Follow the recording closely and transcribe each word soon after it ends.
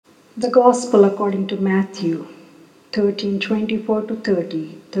The Gospel according to Matthew 13:24 to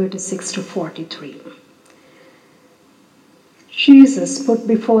 30, 36 to 43. Jesus put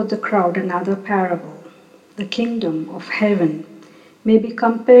before the crowd another parable. The kingdom of heaven may be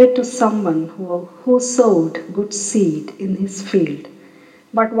compared to someone who sowed good seed in his field.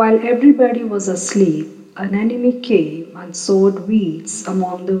 But while everybody was asleep, an enemy came and sowed weeds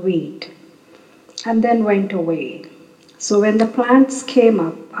among the wheat, and then went away. So when the plants came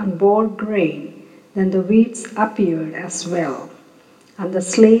up and bore grain, then the weeds appeared as well. And the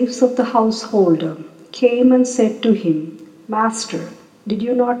slaves of the householder came and said to him, Master, did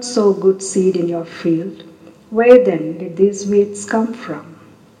you not sow good seed in your field? Where then did these weeds come from?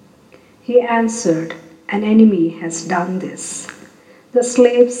 He answered, An enemy has done this. The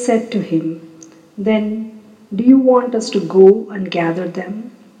slaves said to him, Then do you want us to go and gather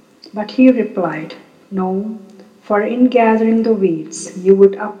them? But he replied, No, for in gathering the weeds you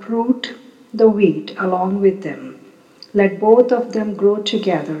would uproot the wheat along with them. Let both of them grow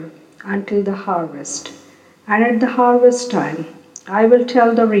together until the harvest. And at the harvest time I will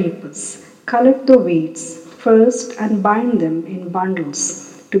tell the reapers, Collect the weeds first and bind them in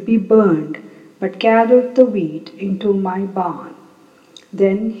bundles to be burned, but gather the wheat into my barn.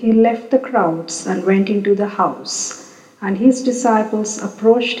 Then he left the crowds and went into the house. And his disciples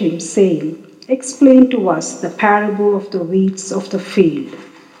approached him, saying, Explain to us the parable of the weeds of the field.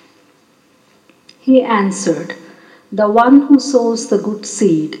 He answered, The one who sows the good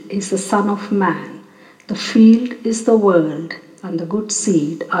seed is the Son of Man. The field is the world, and the good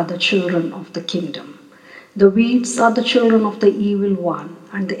seed are the children of the kingdom. The weeds are the children of the evil one,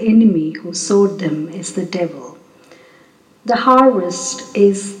 and the enemy who sowed them is the devil. The harvest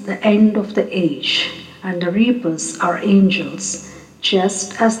is the end of the age, and the reapers are angels.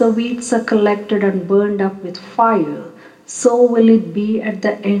 Just as the weeds are collected and burned up with fire, so will it be at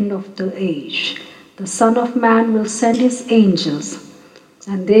the end of the age. The Son of Man will send his angels,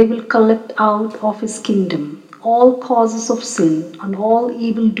 and they will collect out of his kingdom all causes of sin and all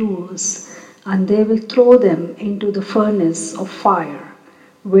evildoers, and they will throw them into the furnace of fire,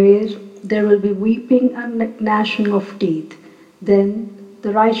 where there will be weeping and gnashing of teeth. Then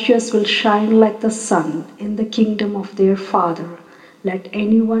the righteous will shine like the sun in the kingdom of their Father. Let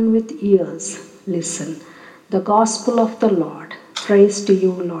anyone with ears listen. The Gospel of the Lord. Praise to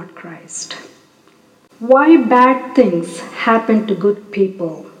you, Lord Christ. Why bad things happen to good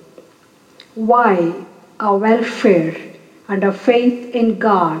people? Why our welfare and our faith in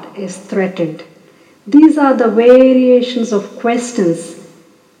God is threatened? These are the variations of questions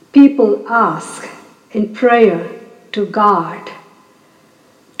people ask in prayer to God,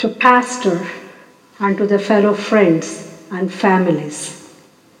 to pastor, and to their fellow friends and families.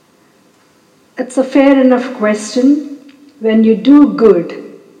 It's a fair enough question. When you do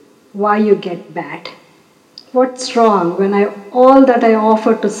good, why you get bad? What's wrong when all that I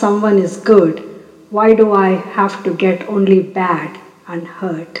offer to someone is good? Why do I have to get only bad and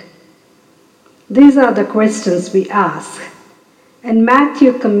hurt? These are the questions we ask. In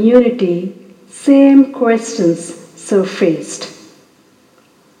Matthew community, same questions surfaced.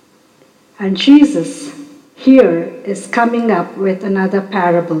 And Jesus here is coming up with another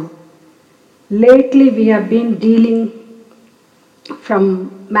parable. Lately we have been dealing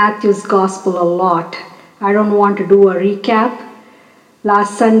from Matthew's Gospel a lot. I don't want to do a recap.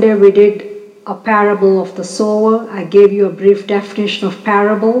 Last Sunday we did a parable of the sower. I gave you a brief definition of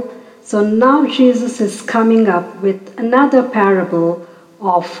parable. So now Jesus is coming up with another parable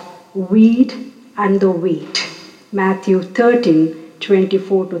of wheat and the wheat. Matthew 13,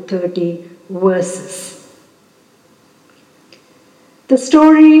 24 to 30 verses. The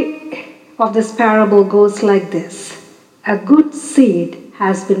story of this parable goes like this. A good seed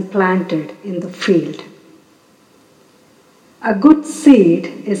has been planted in the field. A good seed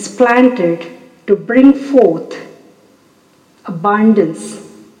is planted to bring forth abundance,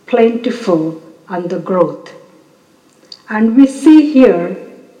 plentiful, and the growth. And we see here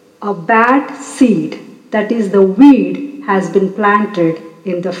a bad seed, that is the weed, has been planted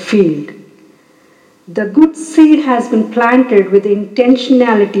in the field. The good seed has been planted with the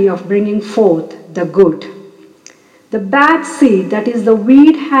intentionality of bringing forth the good. The bad seed, that is the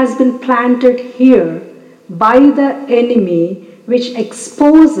weed, has been planted here by the enemy, which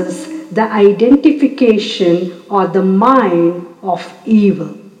exposes the identification or the mind of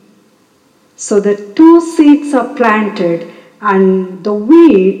evil. So the two seeds are planted and the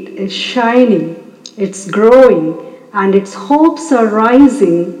wheat is shining, it's growing, and its hopes are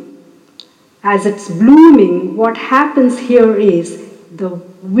rising. As it's blooming, what happens here is the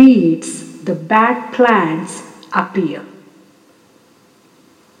weeds, the bad plants appear.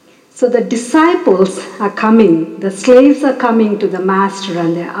 So the disciples are coming, the slaves are coming to the master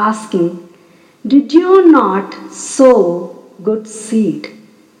and they're asking, did you not sow good seed?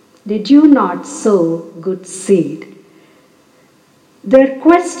 Did you not sow good seed? Their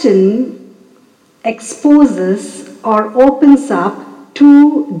question exposes or opens up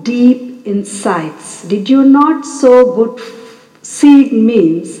two deep insights. Did you not sow good seed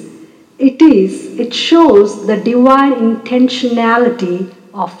means it shows the divine intentionality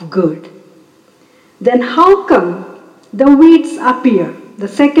of good. Then how come the weeds appear? The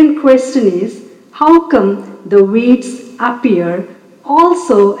second question is, how come the weeds appear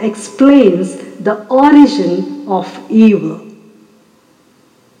also explains the origin of evil.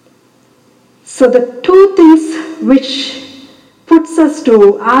 So the two things which puts us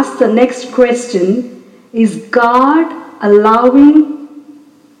to ask the next question, is God allowing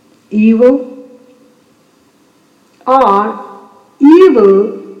evil, or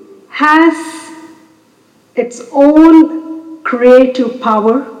evil has its own creative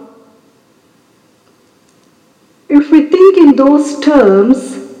power? If we think in those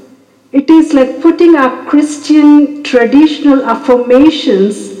terms, it is like putting our Christian traditional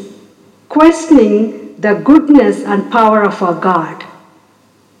affirmations questioning the goodness and power of our God.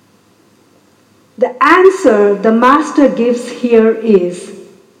 The answer the Master gives here is,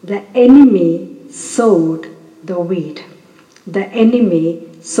 the enemy sowed the weed. The enemy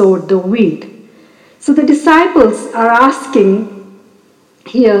sowed the weed. So the disciples are asking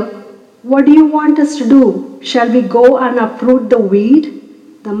here, what do you want us to do? Shall we go and uproot the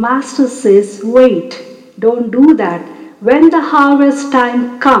weed? The Master says, wait, don't do that. When the harvest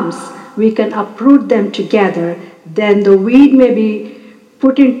time comes, we can uproot them together. Then the weed may be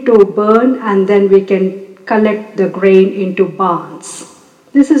put into burn, and then we can collect the grain into barns.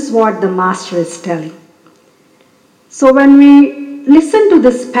 This is what the Master is telling. So when we listen to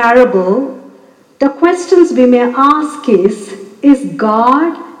this parable, the questions we may ask is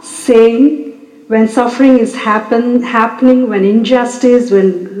God saying when suffering is happening, when injustice,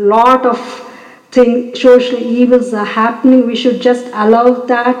 when lot of social evils are happening, we should just allow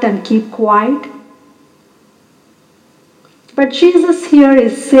that and keep quiet? But Jesus here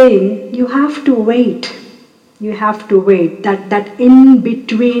is saying, you have to wait. You have to wait. That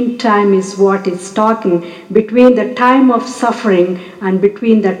in-between time is what it's talking, between the time of suffering and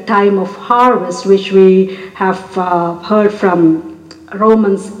between the time of harvest, which we have heard from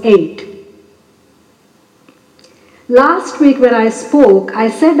Romans 8. Last week when I spoke, I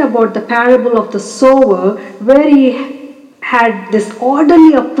said about the parable of the sower, where he had this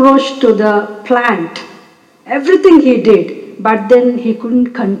orderly approach to the plant. Everything he did, but then he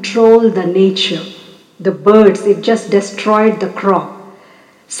couldn't control the nature. The birds, it just destroyed the crop.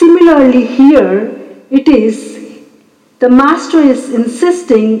 Similarly here, it is, the Master is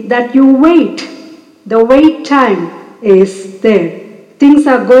insisting that you wait. The wait time is there. Things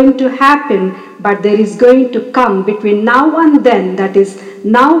are going to happen, but there is going to come between now and then, that is,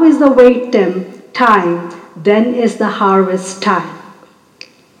 now is the wait time, then is the harvest time.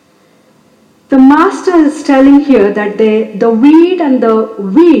 The Master is telling here that the weed and the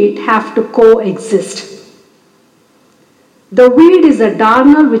wheat have to coexist. The weed is a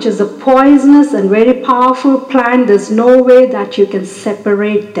darnel, which is a poisonous and very powerful plant. There's no way that you can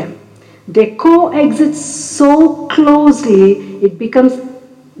separate them. They coexist so closely, it becomes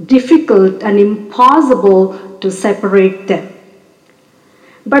difficult and impossible to separate them.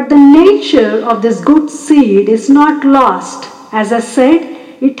 But the nature of this good seed is not lost. As I said,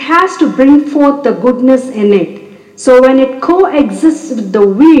 it has to bring forth the goodness in it. So when it coexists with the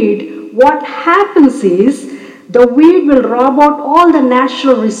weed, what happens is, the weed will rob out all the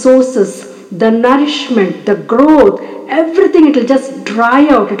natural resources, the nourishment, the growth, everything. It will just dry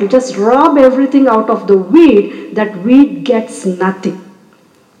out. It will just rob everything out of the weed. That weed gets nothing.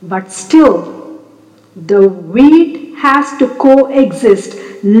 But still, the weed has to coexist.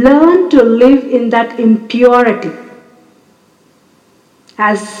 Learn to live in that impurity.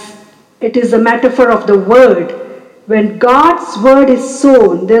 As it is a metaphor of the word, when God's word is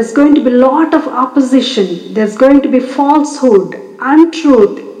sown, there's going to be a lot of opposition. There's going to be falsehood,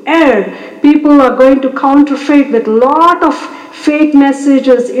 untruth, error. People are going to counterfeit with a lot of fake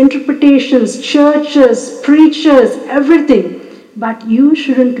messages, interpretations, churches, preachers, everything. But you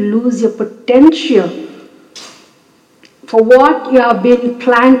shouldn't lose your potential for what you have been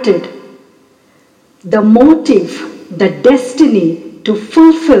planted. The motive, the destiny to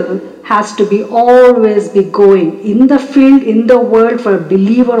fulfill has to be always be going in the field, in the world, for a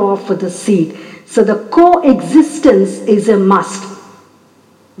believer or for the seed. So the coexistence is a must.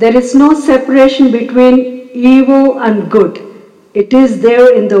 There is no separation between evil and good. It is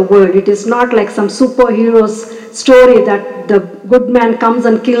there in the world. It is not like some superhero's story that the good man comes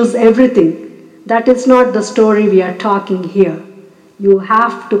and kills everything. That is not the story we are talking here. You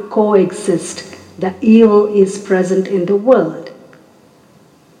have to coexist. The evil is present in the world.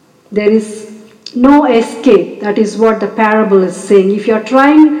 There is no escape. That is what the parable is saying. If you are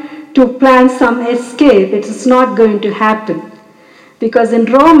trying to plan some escape, it is not going to happen. Because in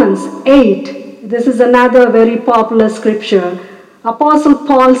Romans 8, this is another very popular scripture, Apostle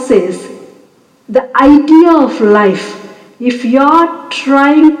Paul says, the idea of life, if you are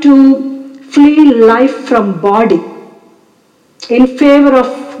trying to flee life from body in favor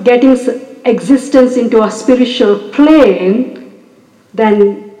of getting existence into a spiritual plane,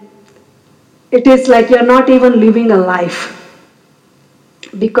 then it is like you're not even living a life.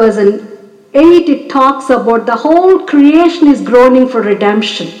 Because in 8 it talks about the whole creation is groaning for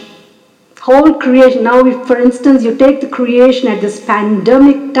redemption. Whole creation. Now if for instance you take the creation at this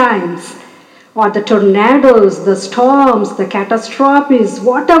pandemic times, or the tornadoes, the storms, the catastrophes,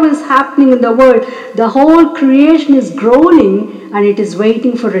 whatever is happening in the world, the whole creation is groaning and it is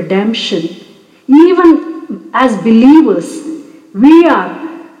waiting for redemption. Even as believers, we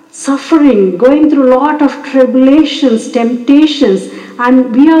are suffering, going through a lot of tribulations, temptations,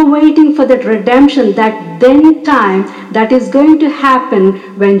 and we are waiting for that redemption, that then time that is going to happen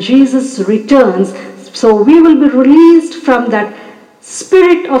when Jesus returns. So we will be released from that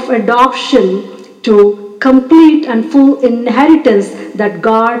spirit of adoption to complete and full inheritance that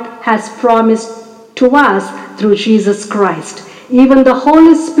God has promised to us through Jesus Christ. Even the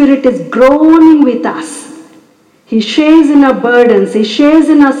Holy Spirit is groaning with us. He shares in our burdens, He shares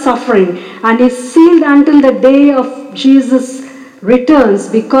in our suffering, and is sealed until the day of Jesus returns,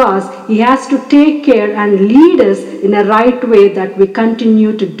 because He has to take care and lead us in a right way that we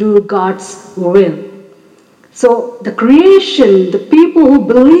continue to do God's will. So the creation, the people who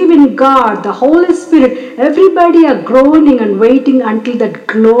believe in God, the Holy Spirit, everybody are groaning and waiting until that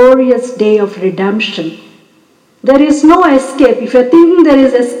glorious day of redemption. There is no escape. If you're thinking there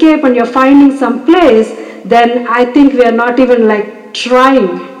is escape and you're finding some place, then I think we are not even like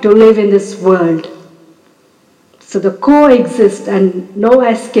trying to live in this world. So the coexist and no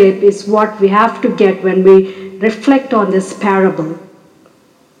escape is what we have to get when we reflect on this parable.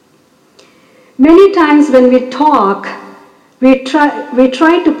 Many times when we talk, we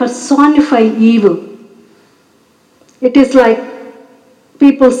try to personify evil. It is like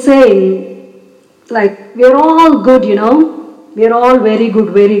people saying, like, we're all good, we're all very good,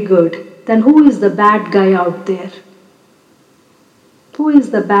 very good. Then who is the bad guy out there? Who is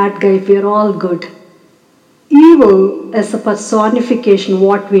the bad guy if we're all good? Evil is a personification,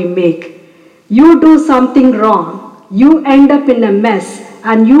 what we make. You do something wrong, you end up in a mess,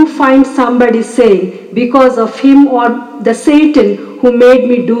 and you find somebody saying, because of him or the Satan who made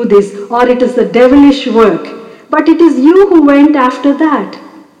me do this, or it is the devilish work. But it is you who went after that.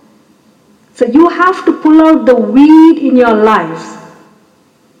 So you have to pull out the weed in your lives.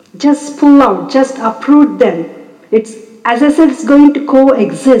 Just pull out, just uproot them. It's, as I said, it's going to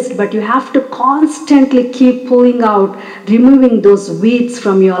coexist, but you have to constantly keep pulling out, removing those weeds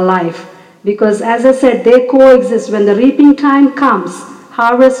from your life. Because as I said, they coexist. When the reaping time comes,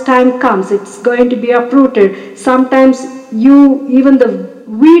 harvest time comes, it's going to be uprooted. Sometimes even the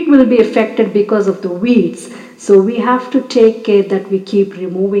wheat will be affected because of the weeds. So we have to take care that we keep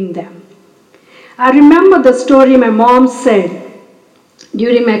removing them. I remember the story my mom said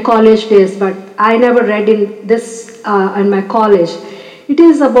during my college days, but I never read in this in my college. It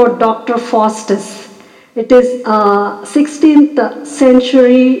is about Dr. Faustus. It is a 16th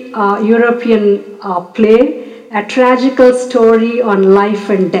century European play, a tragical story on life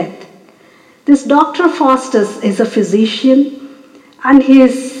and death. This Dr. Faustus is a physician, and he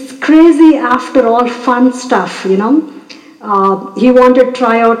is crazy after all fun stuff, He wanted to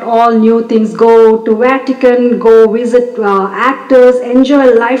try out all new things, go to Vatican, go visit actors,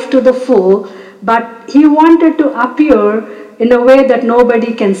 enjoy life to the full, but he wanted to appear in a way that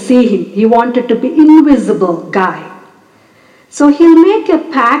nobody can see him. He wanted to be invisible guy. So he'll make a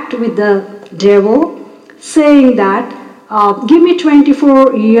pact with the devil, saying that, give me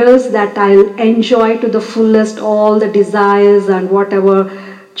 24 years that I'll enjoy to the fullest all the desires and whatever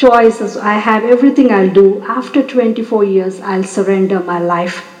choices I have, everything I'll do. After 24 years, I'll surrender my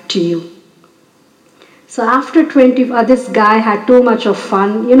life to you. So after this guy had too much of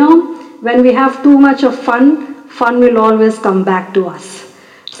fun. When we have too much of fun, fun will always come back to us.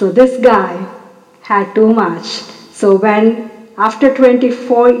 So this guy had too much. So after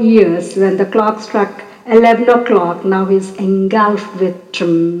 24 years, when the clock struck 11 o'clock, now he's engulfed with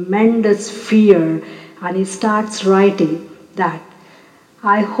tremendous fear, and he starts writing. that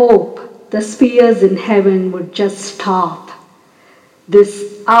I hope the spheres in heaven would just stop.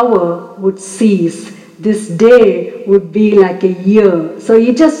 This hour would cease. This day would be like a year. So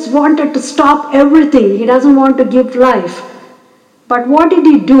he just wanted to stop everything. He doesn't want to give life. But what did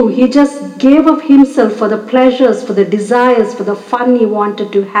he do? He just gave up himself for the pleasures, for the desires, for the fun he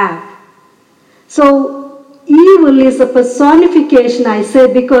wanted to have. So evil is a personification, I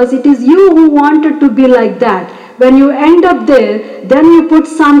say, because it is you who wanted to be like that. When you end up there, then you put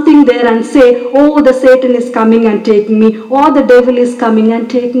something there and say, oh, the Satan is coming and taking me, or the devil is coming and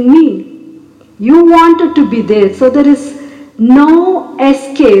taking me. You wanted to be there. So there is no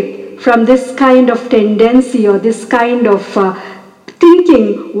escape from this kind of tendency or this kind of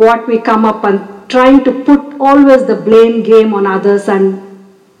thinking what we come up and trying to put always the blame game on others and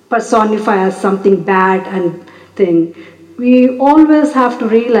personify as something bad and thing. We always have to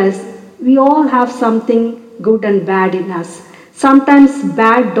realize we all have something good and bad in us. Sometimes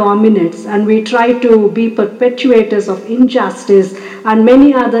bad dominates and we try to be perpetuators of injustice and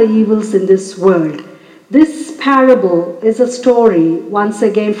many other evils in this world. This parable is a story, once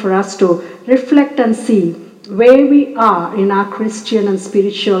again, for us to reflect and see where we are in our Christian and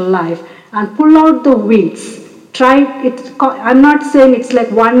spiritual life and pull out the weeds. Try it. I'm not saying it's like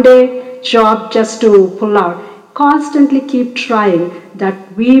one day job just to pull out. Constantly keep trying that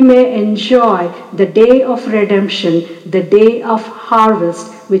we may enjoy the day of redemption, the day of harvest,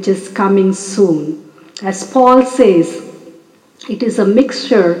 which is coming soon. As Paul says, it is a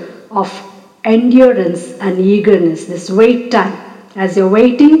mixture of endurance and eagerness, this wait time. As you're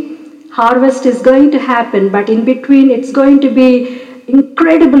waiting, harvest is going to happen, but in between it's going to be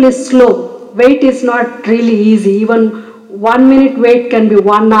incredibly slow. Wait is not really easy. Even 1 minute wait can be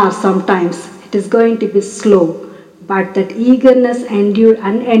 1 hour sometimes. It is going to be slow. But that eagerness and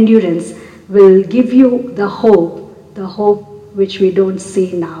endurance will give you the hope which we don't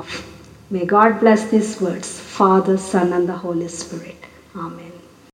see now. May God bless these words, Father, Son, and the Holy Spirit. Amen.